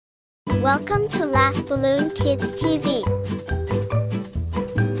Welcome to Baloon Kids TV.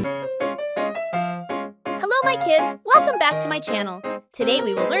 Hello my kids, welcome back to my channel. Today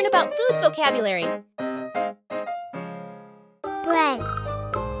we will learn about foods vocabulary. Bread,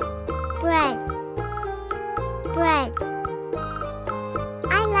 bread, bread.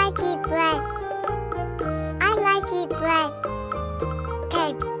 I like eat bread. I like eat bread.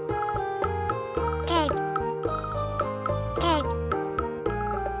 Egg, egg, egg.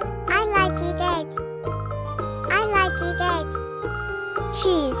 I like eat egg. I like eat egg.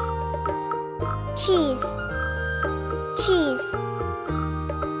 Cheese, cheese, cheese.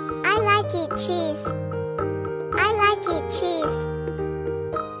 I like eat cheese. I like eat cheese.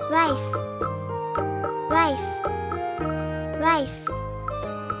 Rice, rice, rice.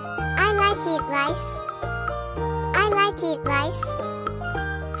 I like eat rice. I like eat rice.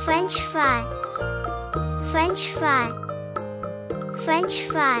 French fry, French fry, French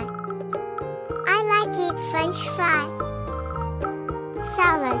fry. I like eat French fry.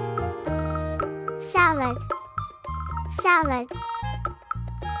 Salad, salad, salad.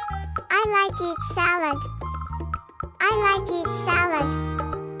 I like eat salad. I like eat salad.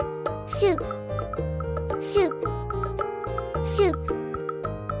 Soup, soup, soup.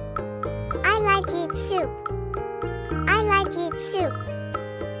 I like eat soup. I like eat soup.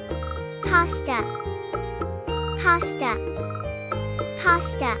 Pasta, pasta,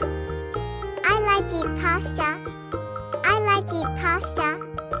 pasta. I like eat pasta. I like eat pasta.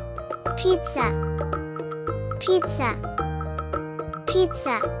 Pizza, pizza,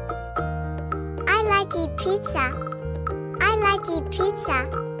 pizza. I like eat pizza. I like eat pizza.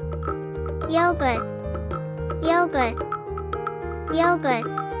 Yogurt, yogurt, yogurt.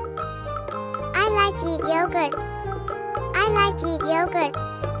 I like eat yogurt. I like eat yogurt.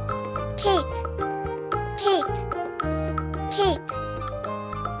 Cake, cake, cake.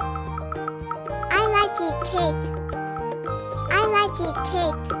 I like eat cake. I like eat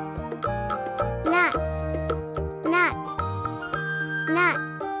cake. Nut, nut, nut.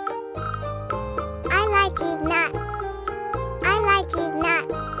 I like eat nut. I like eat nut.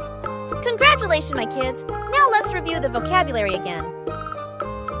 Congratulations my kids! Now let's review the vocabulary again.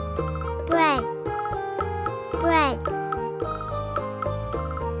 Bread, bread.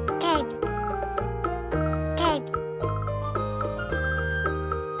 Egg, egg.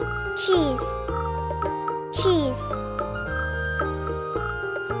 Cheese, cheese.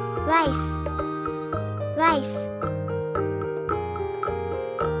 Rice, rice.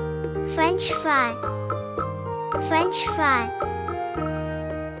 French fry, French fry.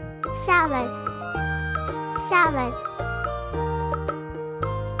 Salad, salad.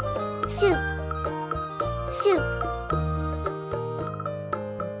 Soup, soup.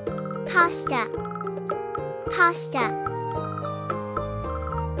 Pasta, pasta.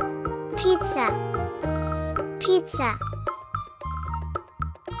 Pizza, pizza.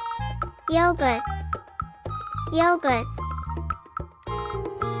 Yogurt, yogurt.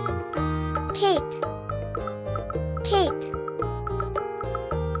 Cake, cake.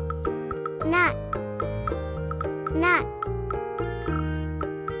 Nut, nut.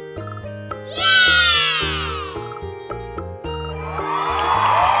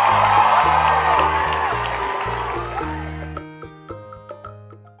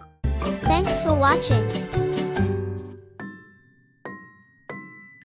 Thanks for watching.